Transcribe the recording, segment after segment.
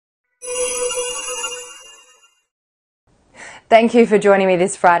Thank you for joining me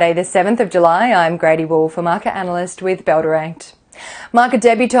this Friday, the 7th of July. I'm Grady Wolfe, a market analyst with Bell Direct. Market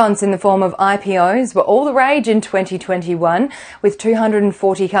debutantes in the form of IPOs were all the rage in 2021, with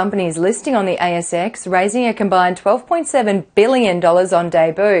 240 companies listing on the ASX, raising a combined $12.7 billion on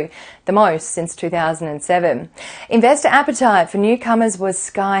debut, the most since 2007. Investor appetite for newcomers was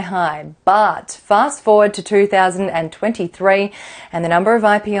sky high, but fast forward to 2023 and the number of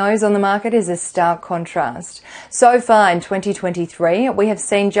IPOs on the market is a stark contrast. So far in 2023, we have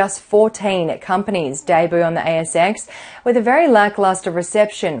seen just 14 companies debut on the ASX with a very lackluster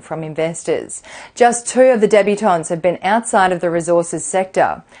reception from investors. Just 2 of the debutantes have been outside of the resources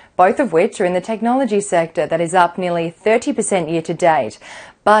sector, both of which are in the technology sector that is up nearly 30% year to date.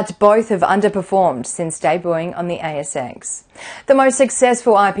 But both have underperformed since debuting on the ASX. The most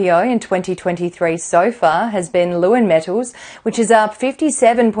successful IPO in 2023 so far has been Lewin Metals, which is up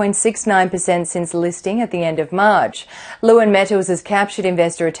 57.69% since listing at the end of March. Lewin Metals has captured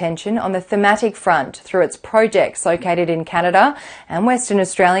investor attention on the thematic front through its projects located in Canada and Western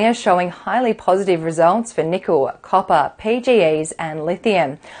Australia, showing highly positive results for nickel, copper, PGEs and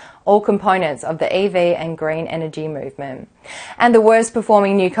lithium, all components of the EV and green energy movement. And the worst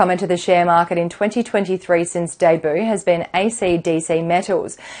performing newcomer to the share market in 2023 since debut has been ACDC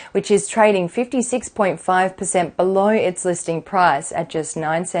Metals, which is trading 56.5% below its listing price at just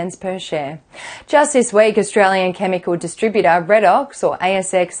 9 cents per share. Just this week, Australian chemical distributor Redox, or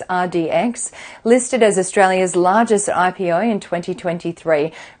ASX RDX, listed as Australia's largest IPO in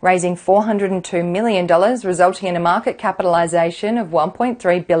 2023, raising $402 million, resulting in a market capitalisation of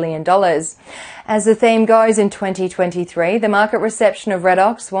 $1.3 billion. As the theme goes in 2023, the market reception of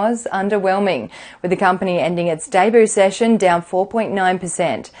Redox was underwhelming, with the company ending its debut session down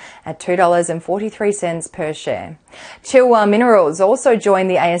 4.9% at $2.43 per share. Chilwa Minerals also joined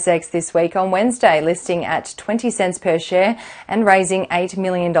the ASX this week on Wednesday, listing at 20 cents per share and raising $8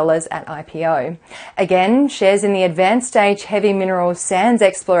 million at IPO. Again, shares in the advanced stage heavy mineral sands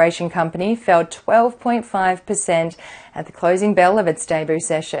exploration company fell 12.5% at the closing bell of its debut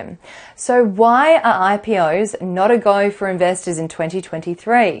session. So why are IPOs not a go for investors in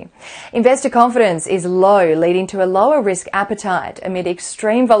 2023? Investor confidence is low, leading to a lower risk appetite amid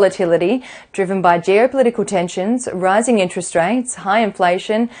extreme volatility driven by geopolitical tensions, rising interest rates, high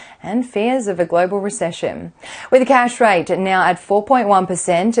inflation and fears of a global recession. With the cash rate now at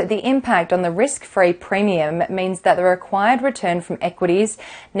 4.1%, the impact on the risk-free premium means that the required return from equities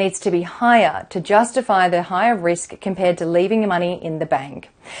needs to be higher to justify the higher risk compared to leaving money in the bank.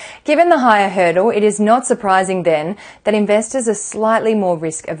 Given the higher hurdle, it is not surprising then that investors are slightly more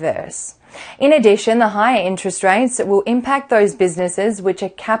risk averse. In addition, the higher interest rates will impact those businesses which are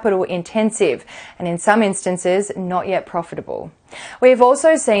capital intensive and in some instances not yet profitable. We have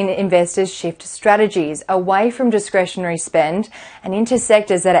also seen investors shift strategies away from discretionary spend and into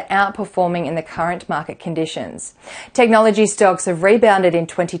sectors that are outperforming in the current market conditions. Technology stocks have rebounded in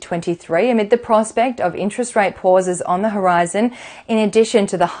 2023 amid the prospect of interest rate pauses on the horizon, in addition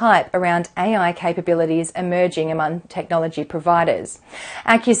to the hype around AI capabilities emerging among technology providers.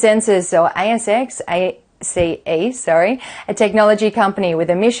 AcuSensus, or a technology company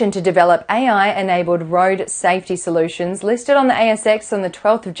with a mission to develop AI-enabled road safety solutions, listed on the ASX on the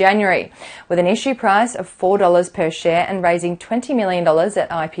 12th of January with an issue price of $4 per share and raising $20 million at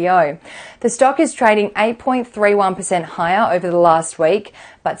IPO. The stock is trading 8.31% higher over the last week,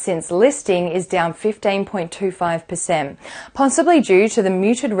 but since listing is down 15.25%, possibly due to the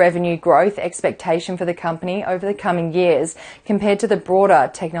muted revenue growth expectation for the company over the coming years compared to the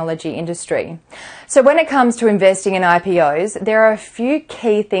broader technology industry. So when it comes to investing in IPOs, there are a few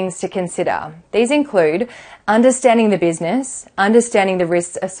key things to consider. These include understanding the business, understanding the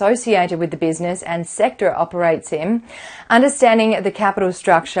risks associated with the business and sector it operates in, understanding the capital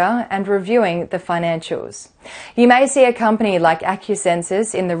structure and reviewing the financials. You may see a company like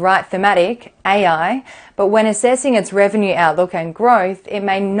AcuSensus in the right thematic, AI, but when assessing its revenue outlook and growth, it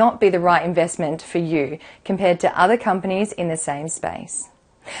may not be the right investment for you compared to other companies in the same space.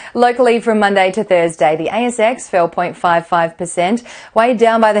 Locally, from Monday to Thursday, the ASX fell 0.55%, weighed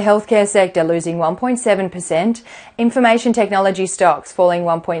down by the healthcare sector losing 1.7%, information technology stocks falling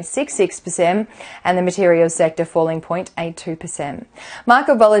 1.66%, and the materials sector falling 0.82%.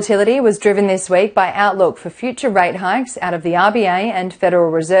 Market volatility was driven this week by outlook for future rate hikes out of the RBA and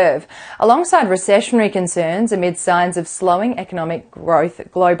Federal Reserve, alongside recessionary concerns amid signs of slowing economic growth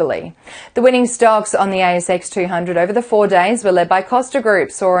globally. The winning stocks on the ASX 200 over the 4 days were led by Costa Group,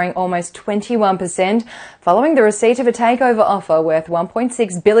 Group soaring almost 21% following the receipt of a takeover offer worth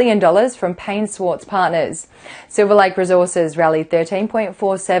 $1.6 billion from Payne Schwartz Partners. Silver Lake Resources rallied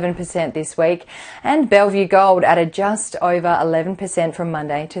 13.47% this week, and Bellevue Gold added just over 11% from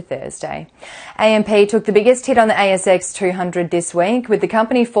Monday to Thursday. AMP took the biggest hit on the ASX 200 this week, with the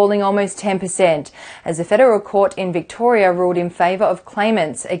company falling almost 10% as a federal court in Victoria ruled in favour of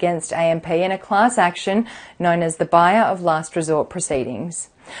claimants against AMP in a class action known as the buyer of last resort proceedings.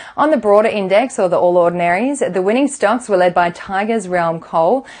 On the broader index, or the All Ordinaries, the winning stocks were led by Tigers Realm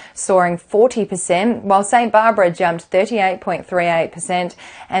Coal, soaring 40%, while St Barbara jumped 38.38%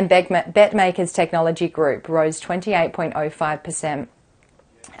 and BetMakers Technology Group rose 28.05%.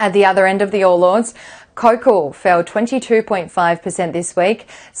 At the other end of the All Ords, Cocal fell 22.5% this week,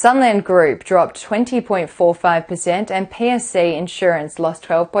 Sunland Group dropped 20.45% and PSC Insurance lost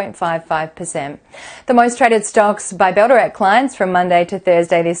 12.55%. The most traded stocks by Bell Direct clients from Monday to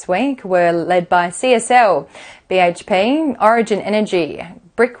Thursday this week were led by CSL, BHP, Origin Energy,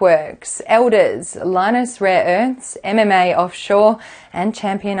 Brickworks, Elders, Lynas Rare Earths, MMA Offshore and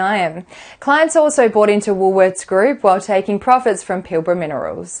Champion Iron. Clients also bought into Woolworths Group while taking profits from Pilbara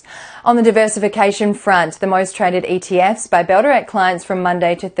Minerals. On the diversification front, the most traded ETFs by Bell Direct clients from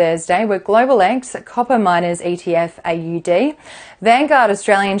Monday to Thursday were Global X Copper Miners ETF AUD, Vanguard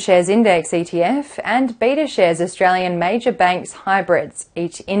Australian Shares Index ETF and Beta Shares Australian Major Banks Hybrids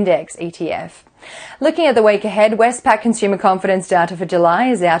Index ETF. Looking at the week ahead, Westpac consumer confidence data for July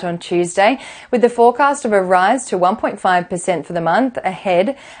is out on Tuesday, with the forecast of a rise to 1.5% for the month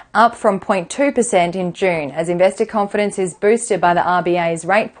ahead, up from 0.2% in June, as investor confidence is boosted by the RBA's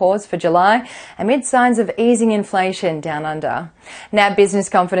rate pause for July amid signs of easing inflation down under. NAB business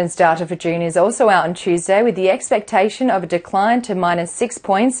confidence data for June is also out on Tuesday, with the expectation of a decline to -6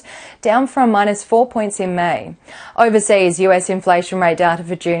 points, down from -4 points in May. Overseas, US inflation rate data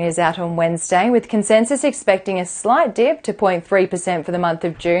for June is out on Wednesday, with consensus expecting a slight dip to 0.3% for the month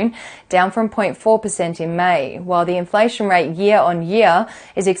of June, down from 0.4% in May, while the inflation rate year on year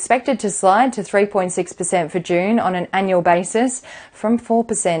is expected to slide to 3.6% for June on an annual basis from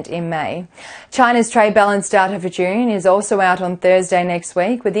 4% in May. China's trade balance data for June is also out on Thursday next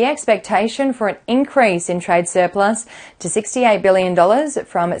week, with the expectation for an increase in trade surplus to $68 billion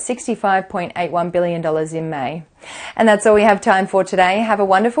from $65.81 billion in May. And that's all we have time for today. Have a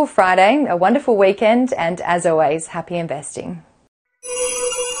wonderful Friday, a wonderful weekend, and as always, happy investing.